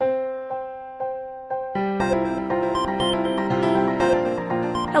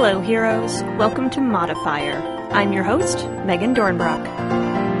Hello, heroes. Welcome to Modifier. I'm your host, Megan Dornbrock.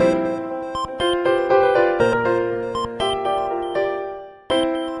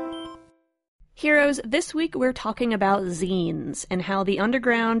 Heroes, this week we're talking about zines and how the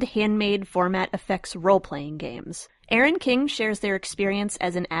underground, handmade format affects role-playing games. Aaron King shares their experience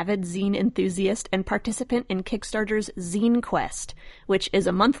as an avid zine enthusiast and participant in Kickstarter's Zine Quest, which is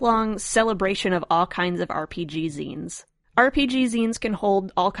a month-long celebration of all kinds of RPG zines. RPG zines can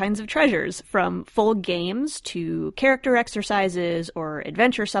hold all kinds of treasures, from full games to character exercises or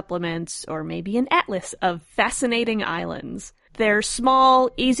adventure supplements or maybe an atlas of fascinating islands. Their small,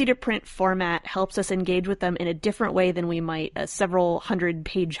 easy-to-print format helps us engage with them in a different way than we might a several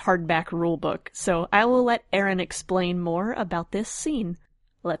hundred-page hardback rulebook, so I will let Aaron explain more about this zine.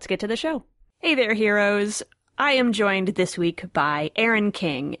 Let's get to the show. Hey there, heroes! I am joined this week by Aaron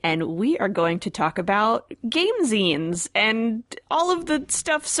King, and we are going to talk about game zines and all of the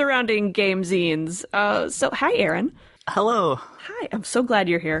stuff surrounding game zines. So hi, Aaron. Hello. Hi, I'm so glad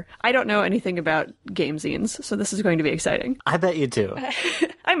you're here. I don't know anything about game zines, so this is going to be exciting. I bet you do.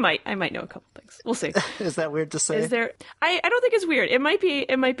 I might know a couple things. We'll see. Is that weird to say? Is there? I don't think it's weird. It might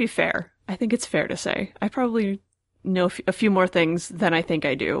be fair. I think it's fair to say. I probably know a few more things than I think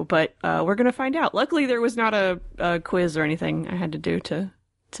I do, but we're going to find out. Luckily, there was not a quiz or anything I had to do to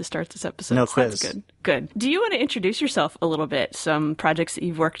start this episode. No so quiz. That's good. Good. Do you want to introduce yourself a little bit? Some projects that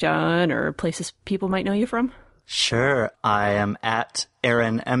you've worked on or places people might know you from? Sure. I am at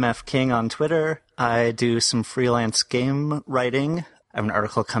Aaron MF King on Twitter. I do some freelance game writing. I have an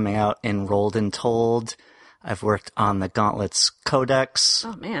article coming out in Rolled and Told. I've worked on the Gauntlets Codex.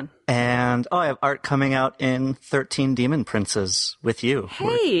 Oh, man. And, I have art coming out in 13 Demon Princes with you.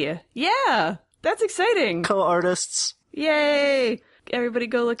 Hey! Yeah! That's exciting! Co-artists. Yay! Everybody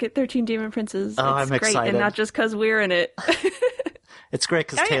go look at 13 Demon Princes. Oh, it's I'm great, excited. and not just because we're in it. It's great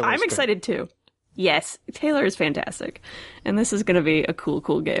because Taylor's I'm excited, too. Yes, Taylor is fantastic. And this is going to be a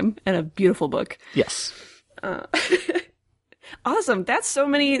cool game and a beautiful book. Yes. Awesome. That's so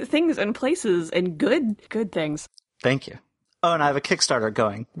many things and places and good things. Thank you. Oh, and I have a Kickstarter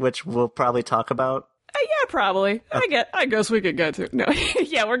going, which we'll probably talk about. Yeah, probably. I guess we could get to. No.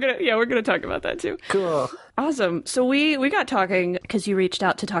 yeah, we're gonna talk about that too. Cool. Awesome. So we got talking because you reached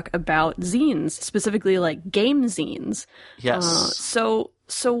out to talk about zines, specifically like game zines. Yes. So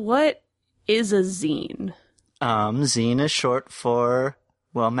what is a zine? Zine is short for,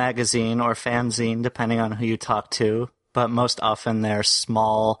 magazine or fanzine, depending on who you talk to. But most often they're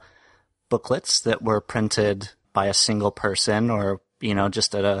small booklets that were printed by a single person or,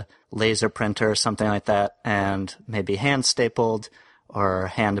 just at a laser printer or something like that, and maybe hand stapled or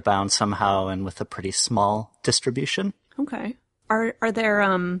hand bound somehow and with a pretty small distribution. Okay. Are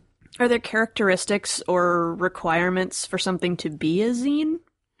there characteristics or requirements for something to be a zine?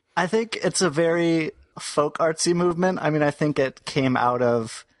 I think it's a very folk artsy movement. I mean, I think it came out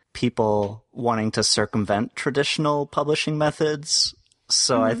of people wanting to circumvent traditional publishing methods.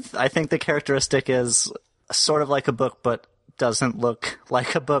 So I think the characteristic is sort of like a book, but doesn't look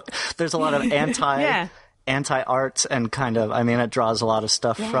like a book. There's a lot of anti-art and kind of, it draws a lot of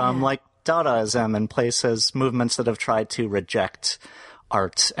stuff from like Dadaism and places, movements that have tried to reject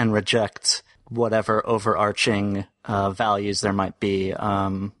art and reject whatever overarching values there might be.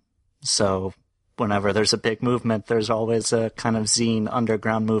 So whenever there's a big movement, there's always a kind of zine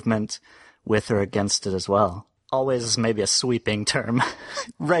underground movement with or against it as well. Always is maybe a sweeping term.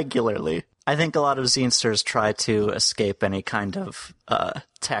 Regularly. I think a lot of zinesters try to escape any kind of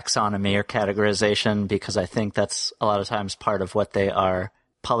taxonomy or categorization because I think that's a lot of times part of what they are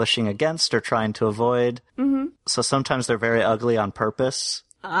publishing against or trying to avoid. Mm-hmm. So sometimes they're very ugly on purpose.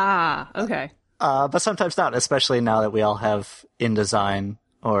 Ah, okay. But sometimes not, especially now that we all have InDesign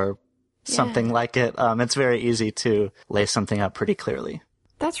or something like it. It's very easy to lay something out pretty clearly.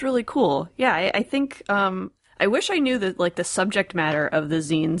 That's really cool. Yeah, I think I wish I knew the subject matter of the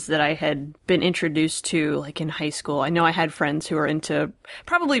zines that I had been introduced to in high school. I know I had friends who were into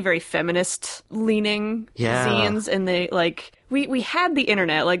probably very feminist leaning zines, and they we had the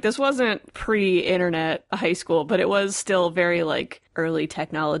internet. This wasn't pre-internet high school, but it was still very early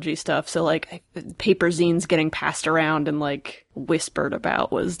technology stuff. So paper zines getting passed around and whispered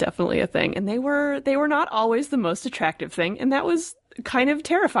about was definitely a thing. And they were not always the most attractive thing, and that was kind of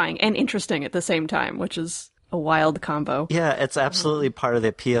terrifying and interesting at the same time, which is a wild combo. Yeah, it's absolutely part of the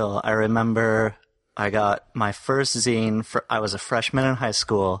appeal. I remember I got my first zine I was a freshman in high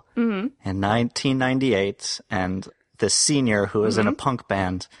school in 1998, and this senior who was in a punk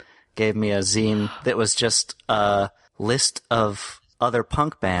band gave me a zine that was just a list of other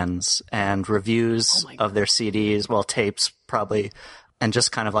punk bands and reviews of their CDs, well, tapes probably, and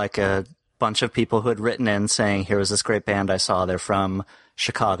just kind of like a bunch of people who had written in saying, here was this great band I saw, they're from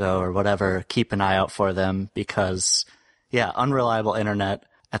Chicago or whatever, keep an eye out for them, because, yeah, unreliable internet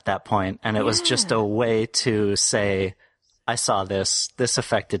at that point, and it was just a way to say, I saw this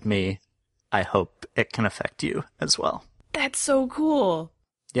affected me, I hope it can affect you as well. That's so cool.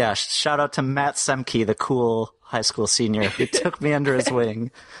 Yeah, shout out to Matt Semke, the cool high school senior who took me under his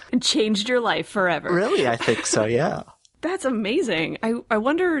wing. And changed your life forever. Really, I think so, yeah. That's amazing. I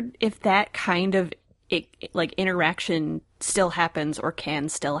wonder if that kind of interaction still happens or can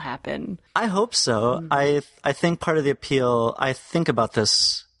still happen. I hope so. I think part of the appeal, I think about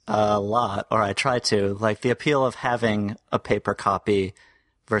this a lot, or I try to, like the appeal of having a paper copy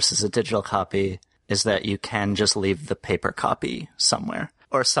versus a digital copy is that you can just leave the paper copy somewhere,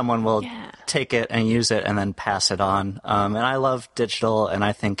 or someone will take it and use it and then pass it on. And I love digital, and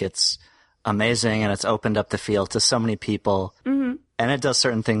I think it's amazing, and it's opened up the field to so many people, and it does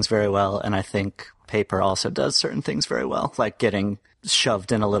certain things very well, and I think paper also does certain things very well, like getting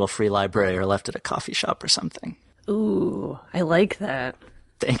shoved in a little free library or left at a coffee shop or something. Ooh, I like that.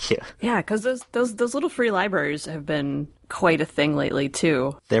 Thank you. Yeah, because those little free libraries have been quite a thing lately,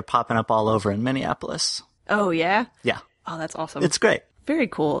 too. They're popping up all over in Minneapolis. Oh, yeah? Yeah. Oh, that's awesome. It's great. Very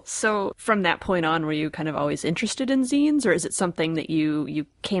cool. So from that point on, were you kind of always interested in zines, or is it something that you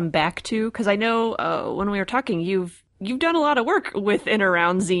came back to? Because I know when we were talking, you've done a lot of work with and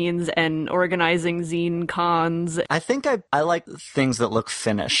around zines and organizing zine cons. I think I like things that look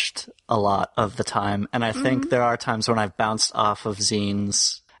finished a lot of the time. And I think there are times when I've bounced off of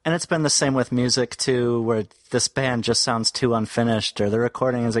zines. And it's been the same with music, too, where this band just sounds too unfinished or the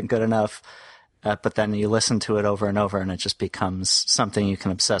recording isn't good enough. But then you listen to it over and over and it just becomes something you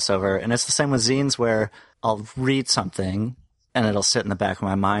can obsess over. And it's the same with zines, where I'll read something and it'll sit in the back of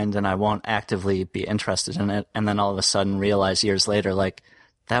my mind and I won't actively be interested in it. And then all of a sudden realize years later, like,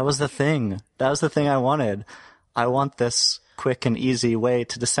 that was the thing. That was the thing I wanted. I want this quick and easy way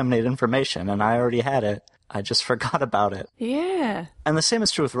to disseminate information, and I already had it. I just forgot about it. Yeah. And the same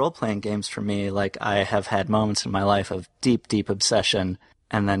is true with role-playing games for me. Like, I have had moments in my life of deep, deep obsession,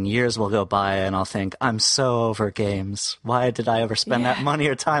 and then years will go by and I'll think, I'm so over games. Why did I ever spend that money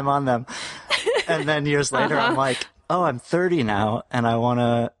or time on them? And then years later, I'm like, oh, I'm 30 now, and I want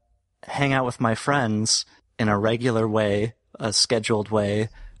to hang out with my friends in a regular way, a scheduled way,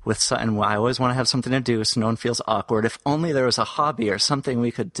 and I always want to have something to do so no one feels awkward. If only there was a hobby or something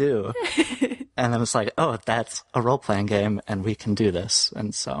we could do. And then it's like, oh, that's a role-playing game, and we can do this.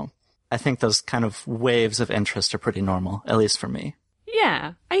 And so I think those kind of waves of interest are pretty normal, at least for me.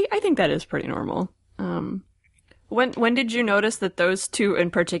 Yeah, I think that is pretty normal. When did you notice that those two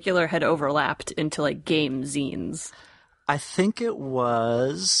in particular had overlapped into, like, game zines? I think it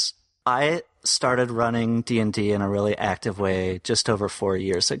was... I started running D&D in a really active way just over 4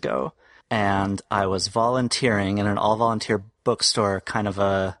 years ago. And I was volunteering in an all-volunteer bookstore, kind of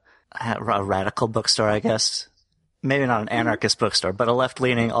a radical bookstore, I guess. Maybe not an anarchist bookstore, but a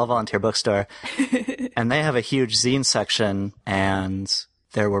left-leaning all-volunteer bookstore. And they have a huge zine section, and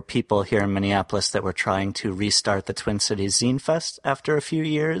there were people here in Minneapolis that were trying to restart the Twin Cities Zine Fest after a few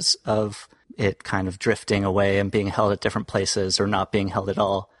years of it kind of drifting away and being held at different places or not being held at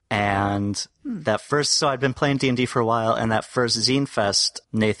all. And so I'd been playing D&D for a while, and that first Zine Fest,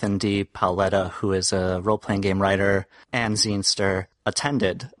 Nathan D. Paoletta, who is a role-playing game writer and zinester,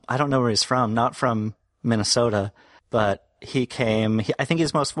 attended. I don't know where he's from, not from Minnesota, but he came. I think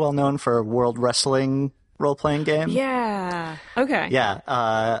he's most well known for World Wrestling role-playing game. Yeah. Okay.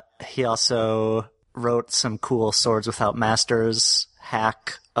 Yeah. He also wrote some cool Swords Without Masters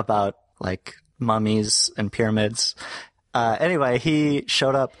hack about, like, mummies and pyramids. Anyway, he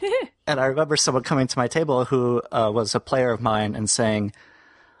showed up, and I remember someone coming to my table who was a player of mine and saying,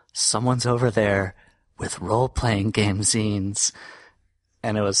 someone's over there with role-playing game zines.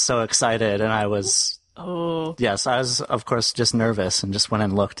 And I was so excited, and I was... Oh. Yes, I was, of course, just nervous and just went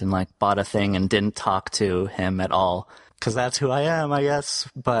and looked and, like, bought a thing and didn't talk to him at all. Because that's who I am, I guess.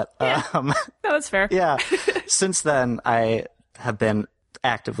 But, No, that's fair. Yeah. Since then, I have been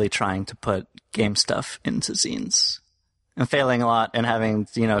actively trying to put game stuff into zines. And failing a lot and having,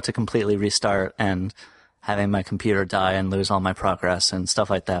 to completely restart and having my computer die and lose all my progress and stuff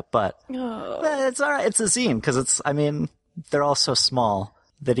like that. But it's all right. It's a zine because they're all so small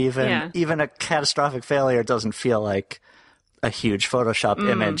that even a catastrophic failure doesn't feel like a huge Photoshop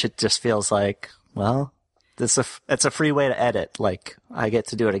image. It just feels like, well, it's a free way to edit. Like, I get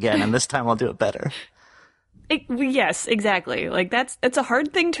to do it again, and this time I'll do it better. Yes, exactly. Like it's a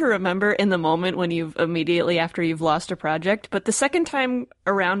hard thing to remember in the moment when immediately after you've lost a project, but the second time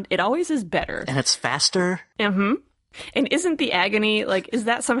around, it always is better. And it's faster. Mm-hmm. And isn't the agony, like, is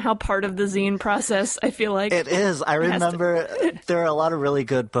that somehow part of the zine process? I feel like it is. I remember there are a lot of really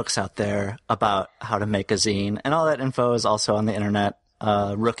good books out there about how to make a zine, and all that info is also on the internet.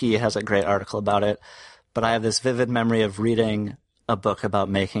 Rookie has a great article about it, but I have this vivid memory of reading a book about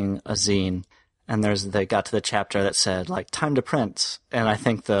making a zine. And they got to the chapter that said, like, time to print. And I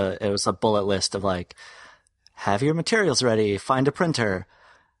think it was a bullet list of, like, have your materials ready, find a printer,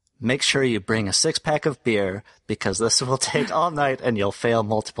 make sure you bring a 6-pack of beer, because this will take all night and you'll fail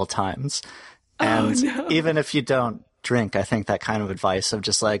multiple times. And even if you don't drink, I think that kind of advice of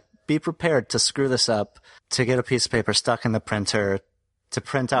just, like, be prepared to screw this up, to get a piece of paper stuck in the printer, to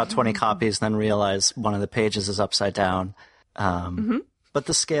print out 20 copies, then realize one of the pages is upside down. But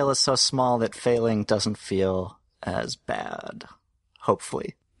the scale is so small that failing doesn't feel as bad.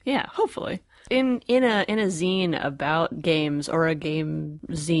 Hopefully. Yeah, hopefully. In a zine about games, or a game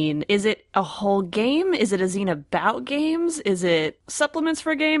zine, is it a whole game? Is it a zine about games? Is it supplements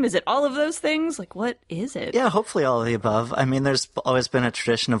for a game? Is it all of those things? Like, what is it? Yeah, hopefully all of the above. I mean, there's always been a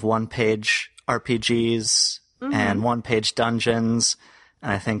tradition of one-page RPGs and one-page dungeons,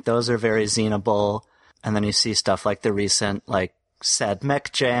 and I think those are very zineable. And then you see stuff like the recent, like, Sad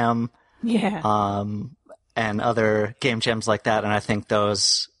Mech Jam, and other game jams like that. And I think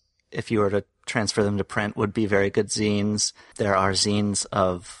those, if you were to transfer them to print, would be very good zines. There are zines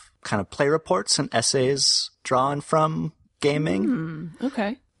of kind of play reports and essays drawn from gaming.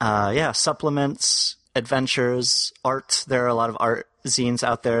 Okay. Supplements, adventures, art. There are a lot of art zines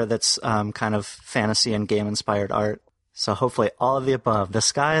out there that's kind of fantasy and game inspired art. So hopefully all of the above. The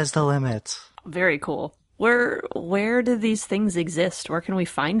sky is the limit. Very cool. Where do these things exist? Where can we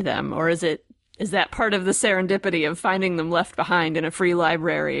find them? Or is that part of the serendipity of finding them left behind in a free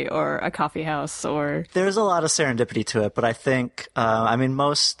library or a coffee house? Or there's a lot of serendipity to it, but I think,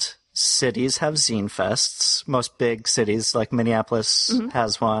 most cities have zine fests. Most big cities, like Minneapolis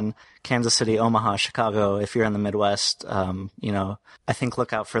has one, Kansas City, Omaha, Chicago. If you're in the Midwest, I think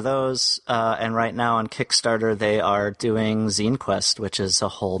look out for those. And right now on Kickstarter, they are doing Zine Quest, which is a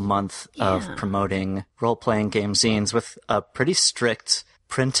whole month of promoting role-playing game zines with a pretty strict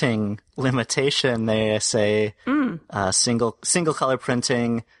printing limitation. They say single color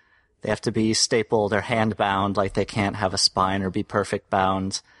printing. They have to be stapled or hand bound, like they can't have a spine or be perfect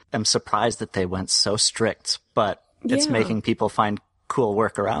bound. I'm surprised that they went so strict, but it's making people find cool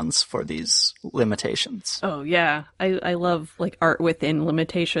workarounds for these limitations. Oh yeah, I love, like, art within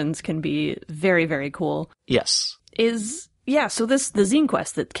limitations can be very, very cool. Yes. So the Zine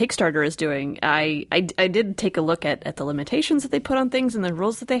Quest that Kickstarter is doing, I did take a look at the limitations that they put on things and the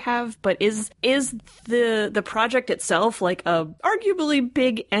rules that they have, but is the project itself, like, a arguably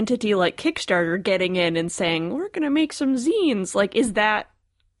big entity like Kickstarter getting in and saying, we're gonna make some zines? Like, is that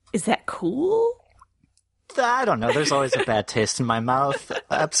cool? I don't know. There's always a bad taste in my mouth.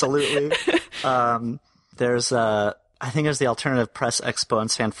 Absolutely. I think it was the Alternative Press Expo in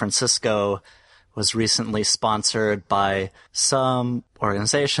San Francisco was recently sponsored by some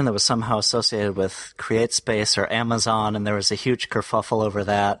organization that was somehow associated with CreateSpace or Amazon, and there was a huge kerfuffle over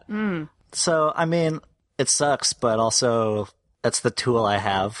that. So, I mean, it sucks, but also that's the tool I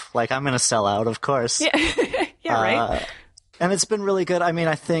have. Like, I'm going to sell out, of course. Yeah, right? And it's been really good. I mean,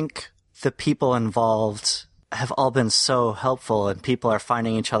 I think the people involved have all been so helpful, and people are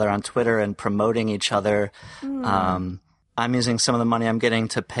finding each other on Twitter and promoting each other. I'm using some of the money I'm getting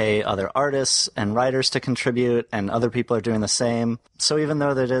to pay other artists and writers to contribute, and other people are doing the same. So even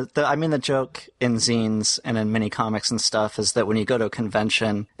though the joke in zines and in mini comics and stuff is that when you go to a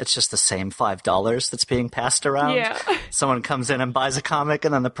convention, it's just the same $5 that's being passed around. Yeah. Someone comes in and buys a comic,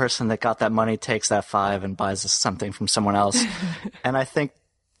 and then the person that got that money takes that $5 and buys something from someone else. And I think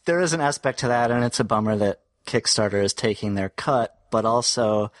there is an aspect to that, and it's a bummer that Kickstarter is taking their cut, but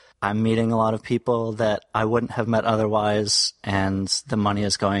also I'm meeting a lot of people that I wouldn't have met otherwise, and the money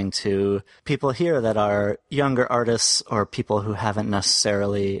is going to people here that are younger artists or people who haven't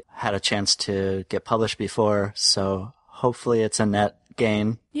necessarily had a chance to get published before, so hopefully it's a net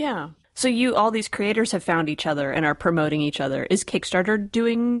gain. Yeah. So all these creators have found each other and are promoting each other. Is Kickstarter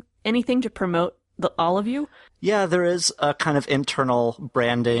doing anything to promote all of you? Yeah, there is a kind of internal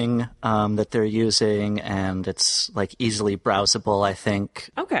branding that they're using, and it's like easily browsable, I think.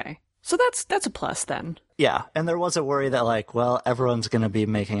 Okay. So that's a plus then. Yeah, and there was a worry that, like, well, everyone's going to be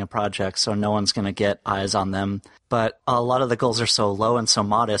making a project, so no one's going to get eyes on them. But a lot of the goals are so low and so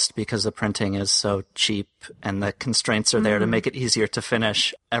modest because the printing is so cheap and the constraints are there to make it easier to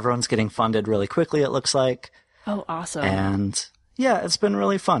finish. Everyone's getting funded really quickly, it looks like. Oh, awesome. And yeah, it's been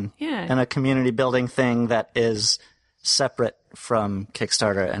really fun. Yeah. And a community building thing that is separate from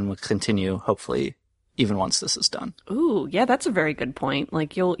Kickstarter and will continue, hopefully, even once this is done. Ooh, yeah, that's a very good point.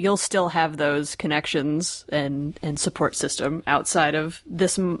 Like you'll still have those connections and support system outside of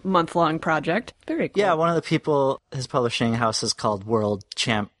this month-long project. Very cool. Yeah, one of the people, his publishing house is called World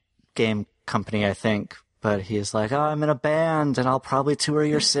Champ Game Company, I think. But he's like, oh, I'm in a band and I'll probably tour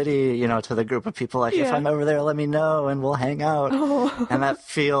your city, to the group of people. Like, if I'm over there, let me know and we'll hang out. Oh. And it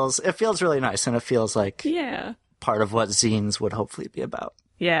feels really nice. And it feels like part of what zines would hopefully be about.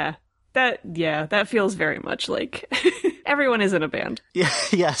 Yeah. That feels very much like everyone is in a band. Yeah,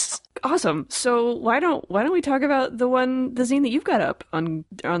 yes. Awesome. So why don't we talk about the zine that you've got up on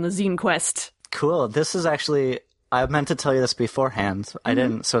the Zine Quest? Cool. This is actually, I meant to tell you this beforehand. I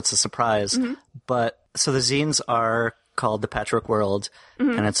didn't, so it's a surprise. But so the zines are called The Patchwork World,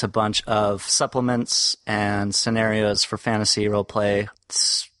 and it's a bunch of supplements and scenarios for fantasy roleplay.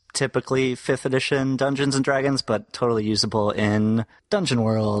 It's typically 5th edition Dungeons and Dragons, but totally usable in Dungeon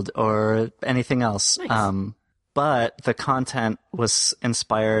World or anything else. Nice. But the content was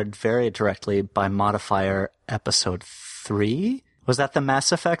inspired very directly by Modifier Episode 3. Was that the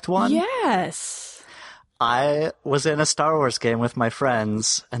Mass Effect one? Yes. I was in a Star Wars game with my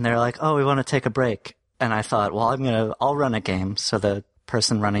friends, and they're like, oh, we want to take a break. And I thought, well, I'll run a game so the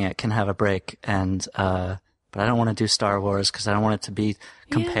person running it can have a break. And, but I don't want to do Star Wars because I don't want it to be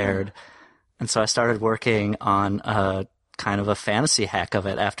compared. Yeah. And so I started working on a kind of a fantasy hack of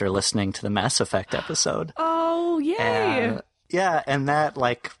it after listening to the Mass Effect episode. Oh, yay! And that,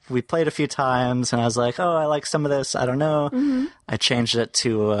 we played a few times, and I was like, oh, I like some of this, I don't know. I changed it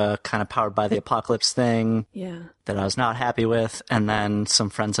to a kind of Powered by the Apocalypse thing that I was not happy with, and then some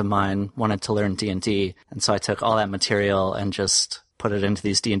friends of mine wanted to learn D&D, and so I took all that material and just put it into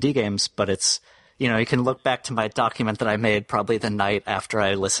these D&D games, but it's, you can look back to my document that I made probably the night after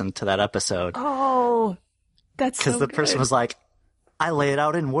I listened to that episode. Oh, that's so good. Because the person was like, I lay it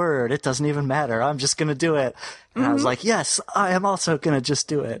out in Word. It doesn't even matter. I'm just going to do it. And I was like, yes, I am also going to just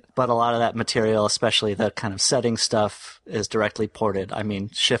do it. But a lot of that material, especially the kind of setting stuff, is directly ported. I mean,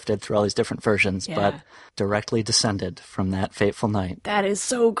 shifted through all these different versions, but directly descended from that fateful night. That is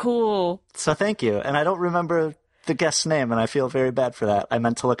so cool. So thank you. And I don't remember the guest's name, and I feel very bad for that. I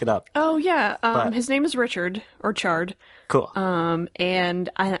meant to look it up. Oh, yeah. His name is Richard, or Chard. Cool. And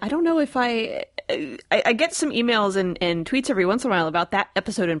I don't know if I get some emails and tweets every once in a while about that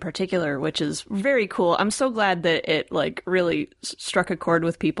episode in particular, which is very cool. I'm so glad that it really struck a chord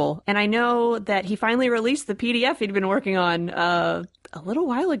with people. And I know that he finally released the PDF he'd been working on a little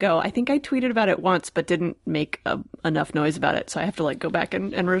while ago. I think I tweeted about it once, but didn't make enough noise about it. So I have to go back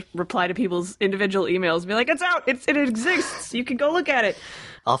and reply to people's individual emails and be like, it's out. It exists. You can go look at it.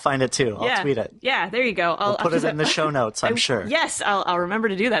 I'll find it too. I'll tweet it. Yeah, there you go. I'll put it in the show notes, I'm sure. Yes, I'll remember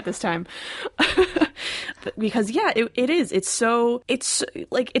to do that this time. Because it is. It's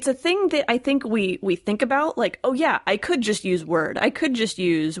a thing that I think we think about, oh yeah, I could just use Word. I could just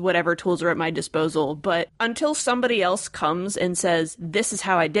use whatever tools are at my disposal. But until somebody else comes and says, this is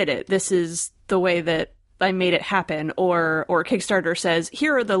how I did it, this is the way that I made it happen, or Kickstarter says,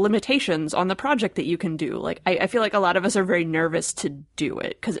 here are the limitations on the project that you can do. I feel like a lot of us are very nervous to do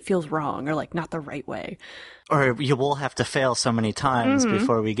it because it feels wrong or not the right way. Or you will have to fail so many times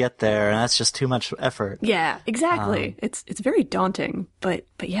before we get there, and that's just too much effort. Yeah, exactly. It's very daunting, but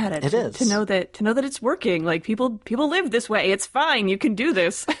yeah, it is. To know that it's working. People live this way. It's fine. You can do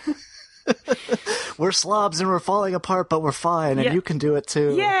this. We're slobs and we're falling apart, but we're fine, and you can do it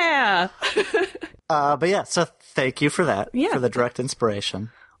too. Yeah. But yeah, so thank you for that, for the direct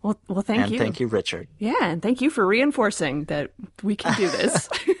inspiration. Well, thank you. And thank you, Richard. Yeah, and thank you for reinforcing that we can do this.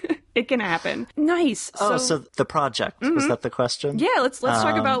 It can happen. Nice. So the project, was that the question? Yeah, let's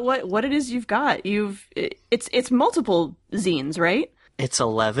talk about what it is you've got. It's multiple zines, right? It's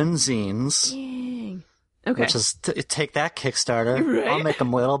 11 zines. Dang. Okay. Which is, take that, Kickstarter. Right? I'll make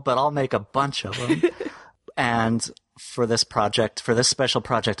them little, but I'll make a bunch of them. And for this special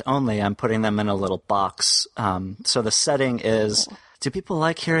project only, I'm putting them in a little box. So the setting is, do people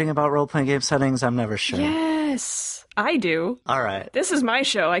like hearing about role-playing game settings? I'm never sure. Yes, I do. All right. This is my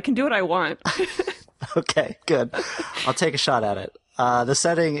show. I can do what I want. Okay, good. I'll take a shot at it. The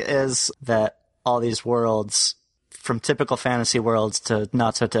setting is that all these worlds, from typical fantasy worlds to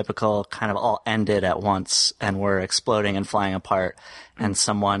not so typical, kind of all ended at once and were exploding and flying apart. And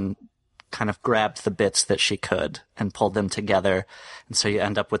someone kind of grabbed the bits that she could and pulled them together. And so you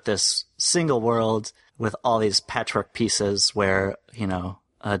end up with this single world with all these patchwork pieces where,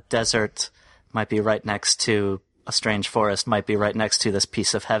 a desert might be right next to a strange forest might be right next to this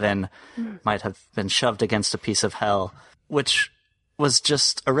piece of heaven, might have been shoved against a piece of hell, which was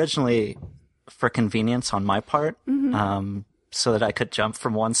just originally for convenience on my part, so that I could jump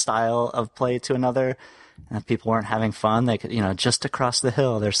from one style of play to another. And if people weren't having fun, they could, just across the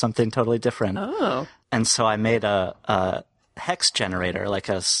hill, there's something totally different. Oh. And so I made a hex generator, like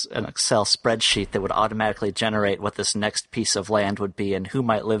an Excel spreadsheet that would automatically generate what this next piece of land would be and who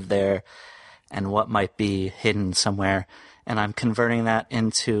might live there and what might be hidden somewhere. And I'm converting that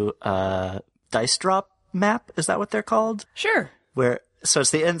into a dice drop map. Is that what they're called? Sure. So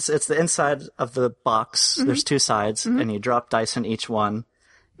it's the inside of the box. There's two sides, and you drop dice in each one.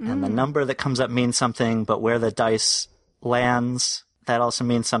 And the number that comes up means something, but where the dice lands, that also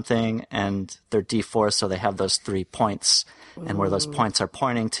means something, and they're D4, so they have those 3 points. Ooh. And where those points are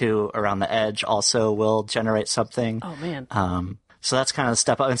pointing to around the edge also will generate something. Oh, man. So that's kind of the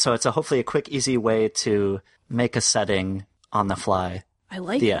step up. And so it's hopefully a quick, easy way to make a setting on the fly. I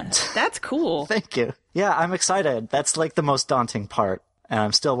like the that. End. That's cool. Thank you. Yeah, I'm excited. That's like the most daunting part. And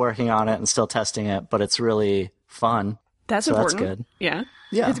I'm still working on it and still testing it, but it's really fun. That's so important. That's good. Yeah.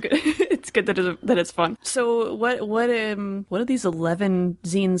 Yeah. It's good. It's good that it's fun. So what do these 11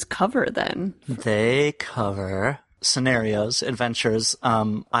 zines cover then? They cover scenarios, adventures.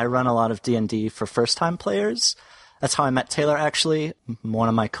 I run a lot of D&D for first-time players. That's how I met Taylor, actually. One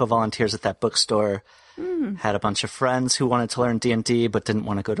of my co-volunteers at that bookstore had a bunch of friends who wanted to learn D&D but didn't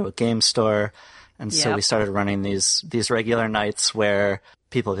want to go to a game store. And so we started running these regular nights where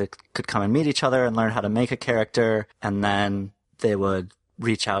people could come and meet each other and learn how to make a character, and then they would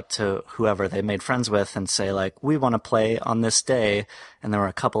reach out to whoever they made friends with and say, like, we want to play on this day. And there were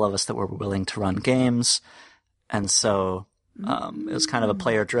a couple of us that were willing to run games. And so it was kind of a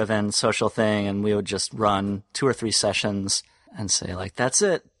player-driven social thing, and we would just run 2 or 3 sessions and say, like, that's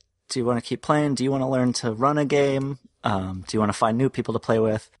it. Do you want to keep playing? Do you want to learn to run a game? Do you want to find new people to play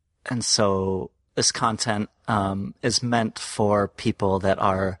with? And so this content is meant for people that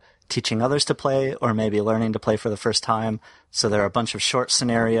are teaching others to play or maybe learning to play for the first time. So there are a bunch of short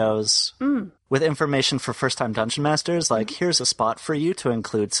scenarios with information for first-time dungeon masters, like, here's a spot for you to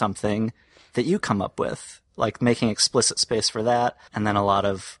include something that you come up with, like making explicit space for that, and then a lot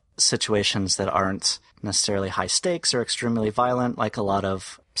of situations that aren't necessarily high stakes or extremely violent, like a lot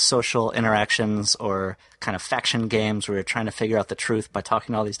of social interactions or kind of faction games where you're trying to figure out the truth by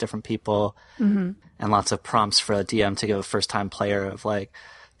talking to all these different people, and lots of prompts for a DM to give a first-time player of, like,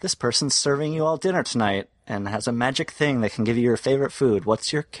 this person's serving you all dinner tonight and has a magic thing that can give you your favorite food.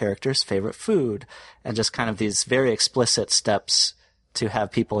 What's your character's favorite food? And just kind of these very explicit steps to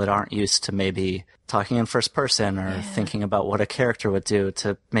have people that aren't used to maybe talking in first person or thinking about what a character would do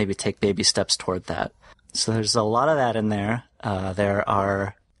to maybe take baby steps toward that. So there's a lot of that in there. There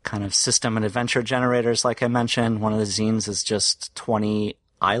are kind of system and adventure generators, like I mentioned. One of the zines is just 20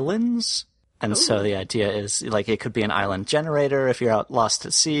 islands. And so the idea is, like, it could be an island generator if you're out lost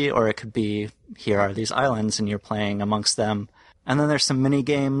at sea, or it could be, here are these islands and you're playing amongst them. And then there's some mini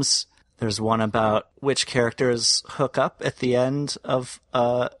games. There's one about which characters hook up at the end of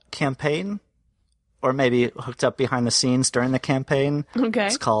a campaign, or maybe hooked up behind the scenes during the campaign.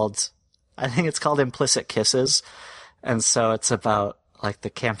 Okay. I think it's called Implicit Kisses. And so it's about, like, the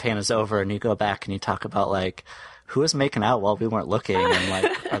campaign is over and you go back and you talk about, like, who was making out while we weren't looking, and,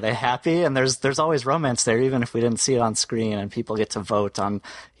 like, are they happy? And there's always romance there, even if we didn't see it on screen, and people get to vote on,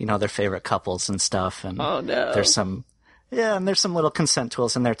 their favorite couples and stuff. And oh, no. There's some little consent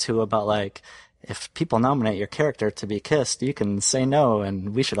tools in there too about, like, if people nominate your character to be kissed, you can say no,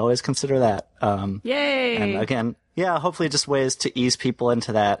 and we should always consider that. Yay! And again, hopefully just ways to ease people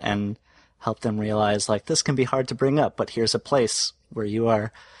into that and help them realize, like, this can be hard to bring up, but here's a place where you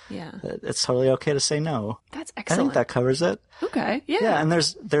are. Yeah. It's totally okay to say no. That's excellent. I think that covers it. Okay. Yeah. Yeah, and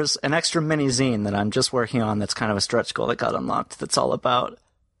there's an extra mini zine that I'm just working on that's kind of a stretch goal that got unlocked that's all about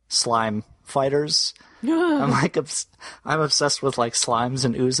slime fighters. I'm obsessed with, like, slimes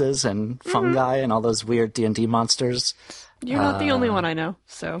and oozes and fungi and all those weird D&D monsters. You're not the only one I know,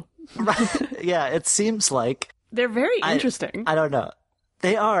 so. Right. Yeah, it seems like. They're very interesting. I don't know.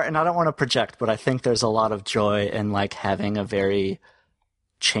 They are, and I don't want to project, but I think there's a lot of joy in, like, having a very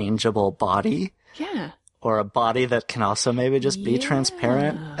changeable body. Yeah. Or a body that can also maybe just be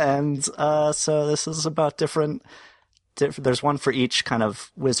transparent. And so this is about different. There's one for each kind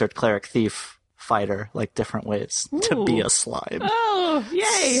of wizard, cleric, thief, fighter, like different ways to be a slime. Oh,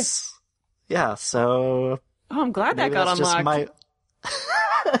 yay! Yeah, so. Oh, I'm glad that got unlocked.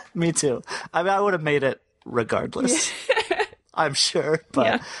 Me too. I mean, I would have made it regardless. I'm sure,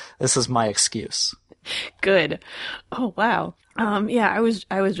 but this is my excuse. Good. Oh, wow. Yeah, I was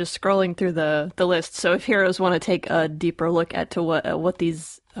just scrolling through the list. So if heroes want to take a deeper look at to what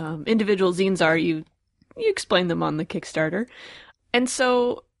these individual zines are, you explain them on the Kickstarter. And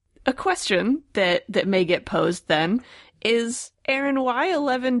so a question that may get posed then is, Aaron, why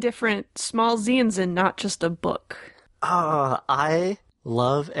 11 different small zines and not just a book? I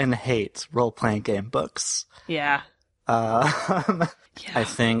love and hate role-playing game books. Yeah. I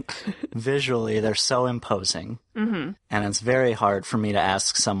think visually they're so imposing, and it's very hard for me to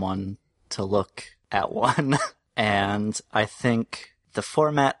ask someone to look at one. And I think the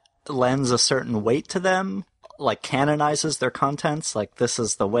format lends a certain weight to them, like canonizes their contents. Like, this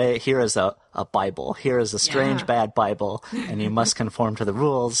is the way, here is a Bible, here is a strange bad Bible, and you must conform to the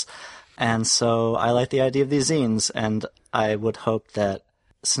rules. And so I like the idea of these zines, and I would hope that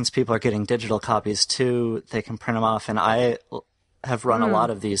since people are getting digital copies too, they can print them off. And I have run a lot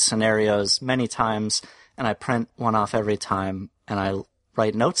of these scenarios many times, and I print one off every time, and I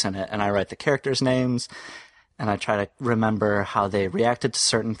write notes in it, and I write the characters' names, and I try to remember how they reacted to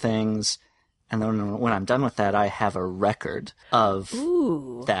certain things. And then when I'm done with that, I have a record of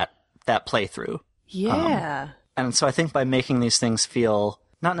that playthrough. Yeah. And so I think by making these things feel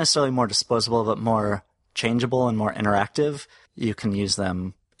not necessarily more disposable, but more changeable and more interactive, you can use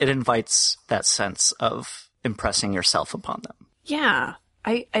them. It invites that sense of impressing yourself upon them. Yeah.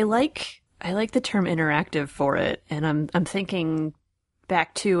 I like the term interactive for it, and I'm thinking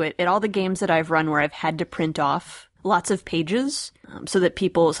back to it at all the games that I've run where I've had to print off lots of pages so that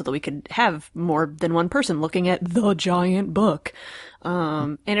we could have more than one person looking at the giant book.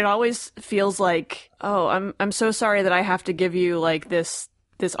 And it always feels like, oh, I'm so sorry that I have to give you like this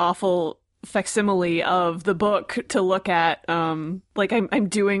awful facsimile of the book to look at. Like I'm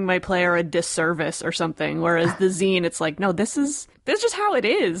doing my player a disservice or something. Whereas the zine, it's like, no, this is just how it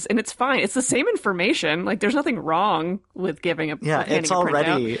is, and it's fine. It's the same information. Like, there's nothing wrong with giving a it's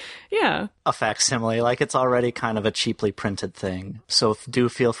already a facsimile. Like, it's already kind of a cheaply printed thing. So do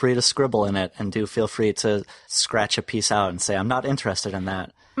feel free to scribble in it, and do feel free to scratch a piece out and say, I'm not interested in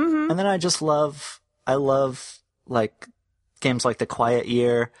that. Mm-hmm. And then I love like games like The Quiet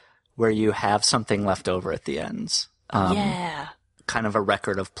Year, where you have something left over at the end. Kind of a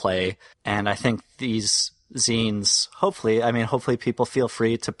record of play. And I think these zines, hopefully people feel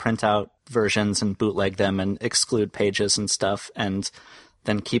free to print out versions and bootleg them and exclude pages and stuff, and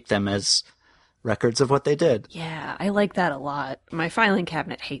then keep them as records of what they did. Yeah, I like that a lot. My filing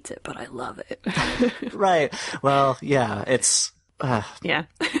cabinet hates it, but I love it. Right. Well, yeah, it's... yeah.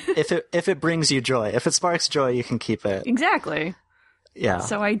 if it brings you joy, if it sparks joy, you can keep it. Exactly. Yeah.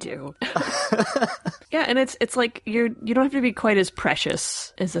 So I do. Yeah, and it's like you don't have to be quite as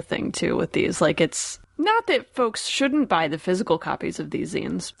precious as a thing too with these. Like, it's not that folks shouldn't buy the physical copies of these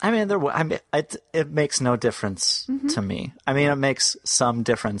zines. I mean, it makes no difference to me. I mean, it makes some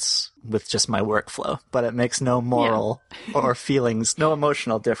difference with just my workflow, but it makes no moral or feelings, no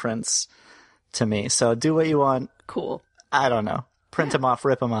emotional difference to me. So do what you want. Cool. I don't know. Print them off,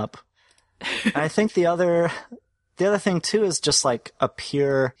 rip them up. I think the other thing too is just like a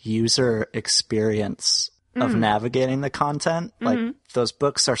pure user experience of navigating the content. Like, those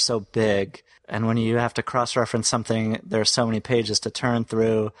books are so big, and when you have to cross-reference something, there are so many pages to turn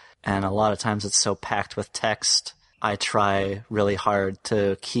through, and a lot of times it's so packed with text. I try really hard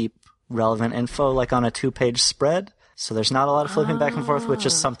to keep relevant info like on a 2-page spread, so there's not a lot of flipping back and forth, which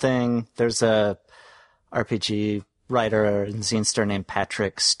is something. There's a RPG writer and zinester named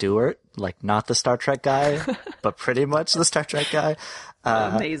Patrick Stewart, like not the Star Trek guy, but pretty much the Star Trek guy.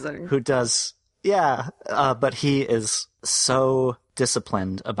 Amazing. Who does, but he is so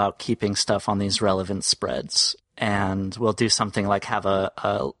disciplined about keeping stuff on these relevant spreads. And we'll do something like have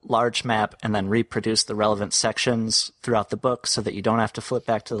a large map and then reproduce the relevant sections throughout the book so that you don't have to flip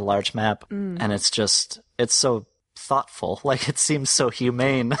back to the large map. And it's so thoughtful. Like, it seems so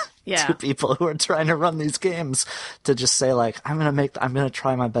humane to people who are trying to run these games to just say, like, I'm going to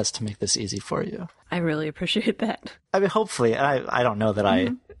try my best to make this easy for you. I really appreciate that. I mean, hopefully, I don't know that I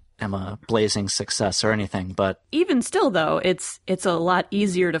am a blazing success or anything, but even still though, it's a lot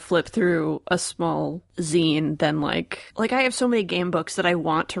easier to flip through a small zine than like I have so many game books that I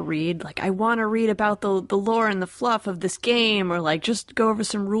want to read. Like, I want to read about the lore and the fluff of this game, or like just go over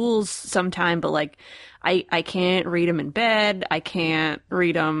some rules sometime, but like I can't read them in bed. I can't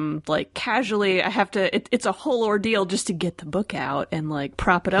read them like casually. I have to, it's a whole ordeal just to get the book out and like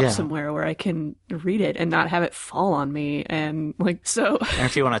prop it up somewhere where I can read it and not have it fall on me. And like, so. And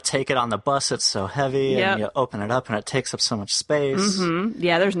if you want to take it on the bus, it's so heavy and you open it up and it takes up so much space.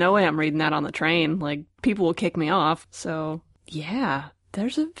 Yeah, there's no way I'm reading that on the train. Like, people will kick me off. So yeah,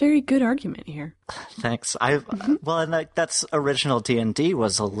 There's a very good argument here. Thanks. Well, and that's original D&D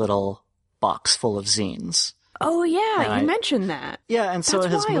was a little box full of zines. Oh yeah, you mentioned that. Yeah, and so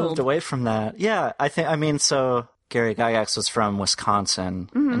it has wild. moved away from that. Yeah, so Gary Gygax was from Wisconsin,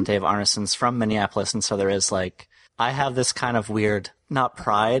 and Dave Arneson's from Minneapolis, and so there is I have this kind of weird, not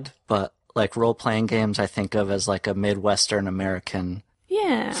pride, but role-playing games I think of as a Midwestern American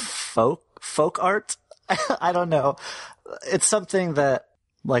folk art. I don't know. It's something that,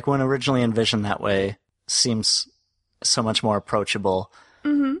 when originally envisioned that way, seems so much more approachable.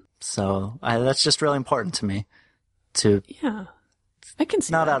 Mm-hmm. So that's just really important to me. Yeah, I can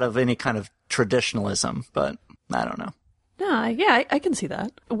see not that. Out of any kind of traditionalism, but I don't know. No, yeah, I can see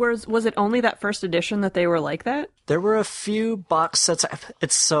that. Was it only that first edition that they were like that? There were a few box sets.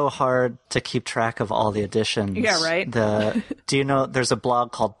 It's so hard to keep track of all the editions. Yeah, right. Do you know, there's a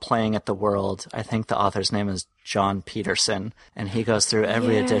blog called Playing at the World. I think the author's name is John Peterson, and he goes through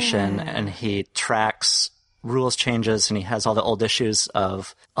every edition and he tracks rules changes, and he has all the old issues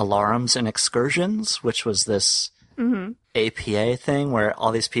of Alarums and Excursions, which was this APA thing where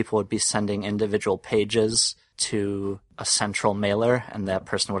all these people would be sending individual pages to a central mailer, and that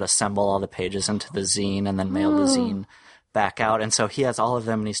person would assemble all the pages into the zine and then mail the zine back out. And so he has all of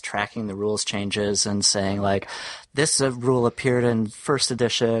them, and he's tracking the rules changes and saying, this rule appeared in first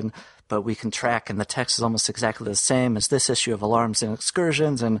edition, but we can track, and the text is almost exactly the same as this issue of Alarms and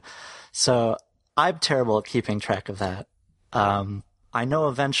Excursions. And so I'm terrible at keeping track of that. I know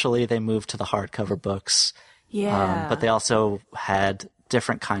eventually they moved to the hardcover books. Yeah. But they also had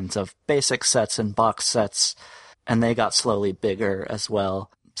different kinds of basic sets and box sets, and they got slowly bigger as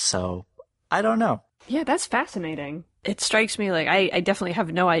well. So I don't know. Yeah, that's fascinating. It strikes me I definitely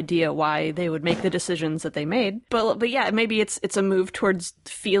have no idea why they would make the decisions that they made. But yeah, maybe it's a move towards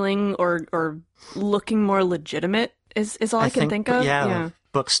feeling or looking more legitimate is all I can think of. Yeah.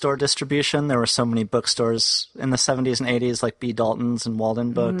 Bookstore distribution. There were so many bookstores in the 70s and 80s, like B. Dalton's and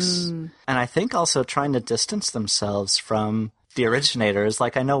Walden Books. And I think also trying to distance themselves from the originators.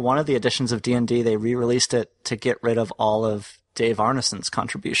 I know one of the editions of D&D, they re-released it to get rid of all of Dave Arneson's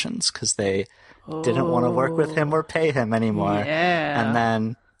contributions because they didn't want to work with him or pay him anymore.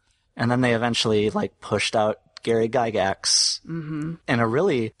 Yeah. And then they eventually pushed out Gary Gygax in a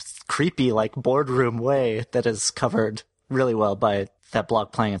really creepy boardroom way that is covered really well by that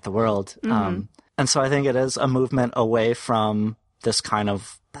blog Playing at the World. And so I think it is a movement away from this kind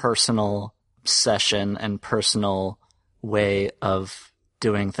of personal session and personal way of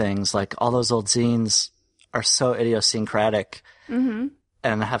doing things. All those old zines are so idiosyncratic and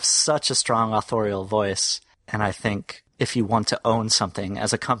have such a strong authorial voice. And I think if you want to own something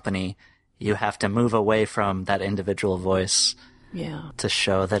as a company, you have to move away from that individual voice to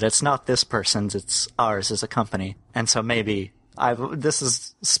show that it's not this person's, it's ours as a company. And so maybe this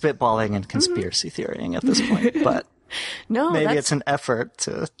is spitballing and conspiracy theorying at this point, but maybe it's an effort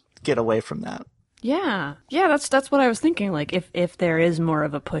to get away from that. Yeah, that's what I was thinking. If there is more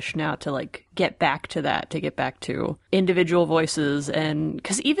of a push now to get back to that, to get back to individual voices, and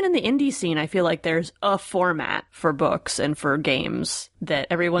because even in the indie scene, I feel like there's a format for books and for games that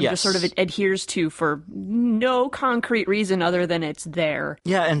everyone just sort of adheres to for no concrete reason other than it's there.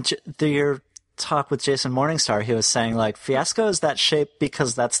 Yeah, and your talk with Jason Morningstar, he was saying Fiasco is that shape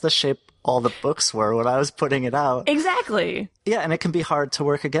because that's the shape all the books were when I was putting it out. Exactly. Yeah, and it can be hard to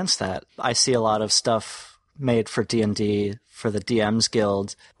work against that. I see a lot of stuff made for D&D, for the DM's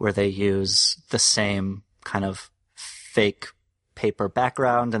Guild, where they use the same kind of fake paper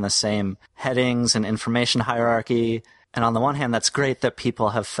background and the same headings and information hierarchy. And on the one hand, that's great that people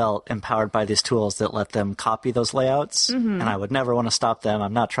have felt empowered by these tools that let them copy those layouts. And I would never want to stop them.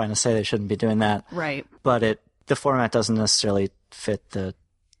 I'm not trying to say they shouldn't be doing that. Right. But the format doesn't necessarily fit the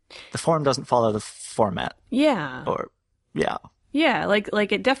form doesn't follow the format. Yeah. Yeah,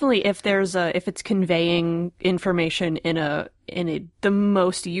 it definitely, if it's conveying information in the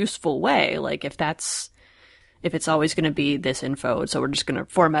most useful way, if it's always going to be this info, so we're just going to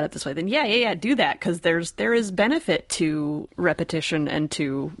format it this way, then yeah, do that, because there is benefit to repetition and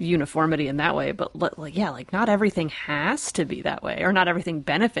to uniformity in that way, but not everything has to be that way, or not everything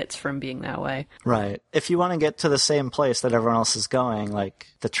benefits from being that way. Right. If you want to get to the same place that everyone else is going,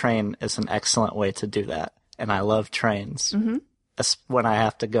 the train is an excellent way to do that, and I love trains. When I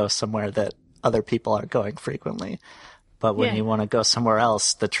have to go somewhere that other people are going frequently. But when you want to go somewhere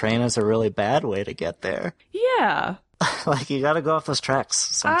else, the train is a really bad way to get there. Yeah. You got to go off those tracks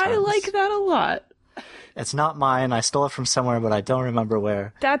sometimes. I like that a lot. It's not mine. I stole it from somewhere, but I don't remember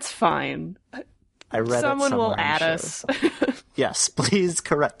where. That's fine. I read Someone it will add us. Yes, please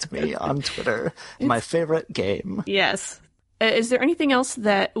correct me on Twitter. My favorite game. Yes. Is there anything else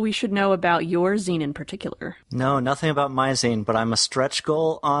that we should know about your zine in particular? No, nothing about my zine, but I'm a stretch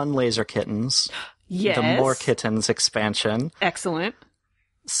goal on Laser Kittens. Yes. The More Kittens expansion. Excellent.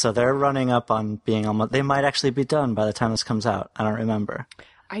 So they're running up on being almost... They might actually be done by the time this comes out. I don't remember.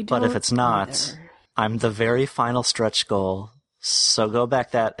 But if it's not, either. I'm the very final stretch goal. So go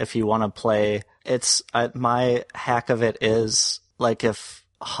back that if you want to play. It's my hack of it is like if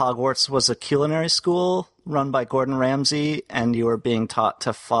Hogwarts was a culinary school run by Gordon Ramsay and you were being taught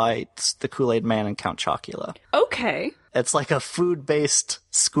to fight the Kool-Aid Man and Count Chocula. Okay. It's like a food-based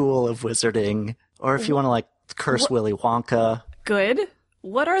school of wizarding. Or if you want to like curse Willy Wonka. Good.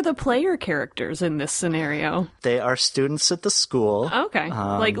 What are the player characters in this scenario? They are students at the school. Okay.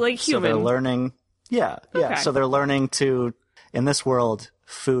 Like human. So they're learning... Yeah. Okay. So they're learning to... In this world,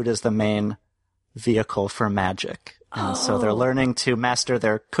 food is the main vehicle for magic. And so they're learning to master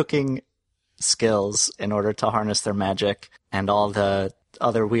their cooking skills in order to harness their magic. And all the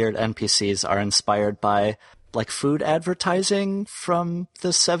other weird NPCs are inspired by like food advertising from the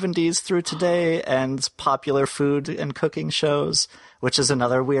 70s through today and popular food and cooking shows, which is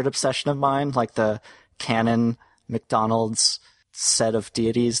another weird obsession of mine, like the canon McDonald's set of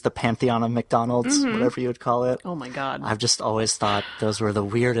deities, the pantheon of McDonald's, whatever you would call it. Oh my god. I've just always thought those were the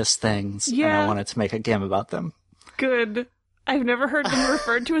weirdest things, and Yeah. I wanted to make a game about them. Good. I've never heard them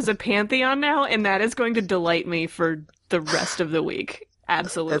referred to as a pantheon now, and that is going to delight me for the rest of the week.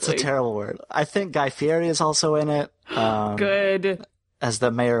 Absolutely. It's a terrible word. I think Guy Fieri is also in it. Good. As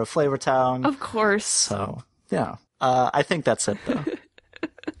the mayor of Flavortown. Of course. So, yeah. I think that's it, though.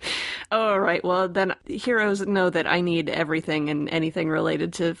 All right. Well, then heroes know that I need everything and anything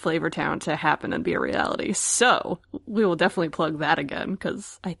related to Flavortown to happen and be a reality. So we will definitely plug that again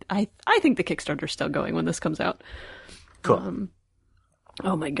because I think the Kickstarter's still going when this comes out. Cool.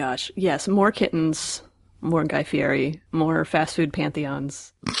 Oh my gosh. Yes. More kittens, more Guy Fieri, more fast food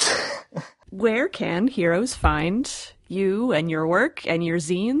pantheons. Where can heroes find you and your work and your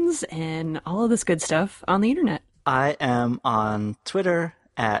zines and all of this good stuff on the internet? I am on Twitter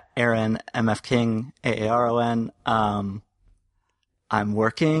at Aaron MF King, AARON. I'm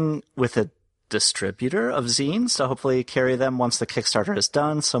working with a distributor of zines to hopefully carry them once the Kickstarter is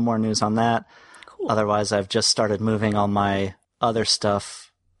done. So more news on that. Cool. Otherwise, I've just started moving all my other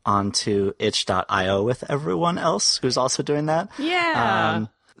stuff onto itch.io with everyone else who's also doing that. Yeah.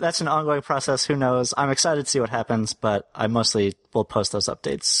 That's an ongoing process. Who knows? I'm excited to see what happens, but I mostly will post those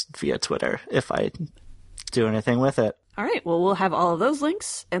updates via Twitter if I do anything with it. All right. Well, we'll have all of those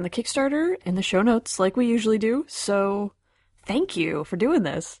links and the Kickstarter in the show notes like we usually do. So thank you for doing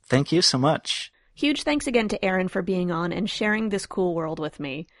this. Thank you so much. Huge thanks again to Aaron for being on and sharing this cool world with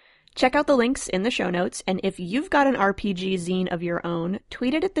me. Check out the links in the show notes, and if you've got an RPG zine of your own,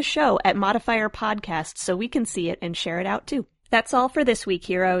 tweet it at the show at Modifier Podcast so we can see it and share it out too. That's all for this week,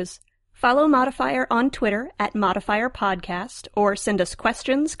 heroes. Follow Modifier on Twitter at Modifier Podcast, or send us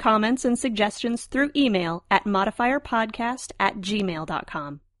questions, comments, and suggestions through email at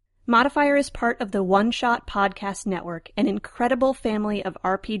modifierpodcast@gmail.com. Modifier is part of the One Shot Podcast Network, an incredible family of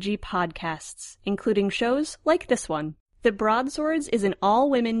RPG podcasts, including shows like this one. The Broadswords is an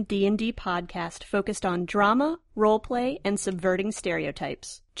all-women D&D podcast focused on drama, roleplay, and subverting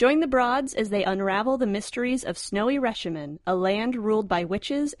stereotypes. Join the Broads as they unravel the mysteries of Snowy Reshiman, a land ruled by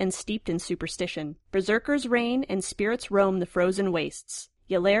witches and steeped in superstition. Berserkers reign and spirits roam the frozen wastes.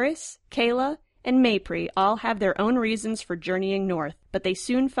 Ylaris, Kayla, and Maypri all have their own reasons for journeying north, but they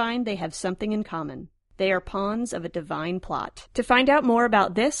soon find they have something in common. They are pawns of a divine plot. To find out more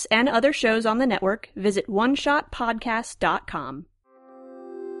about this and other shows on the network, visit oneshotpodcast.com.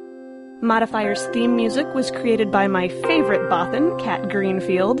 Modifier's theme music was created by my favorite Bothan, Kat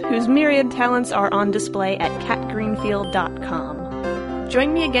Greenfield, whose myriad talents are on display at katgreenfield.com.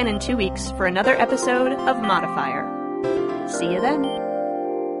 Join me again in 2 weeks for another episode of Modifier. See you then.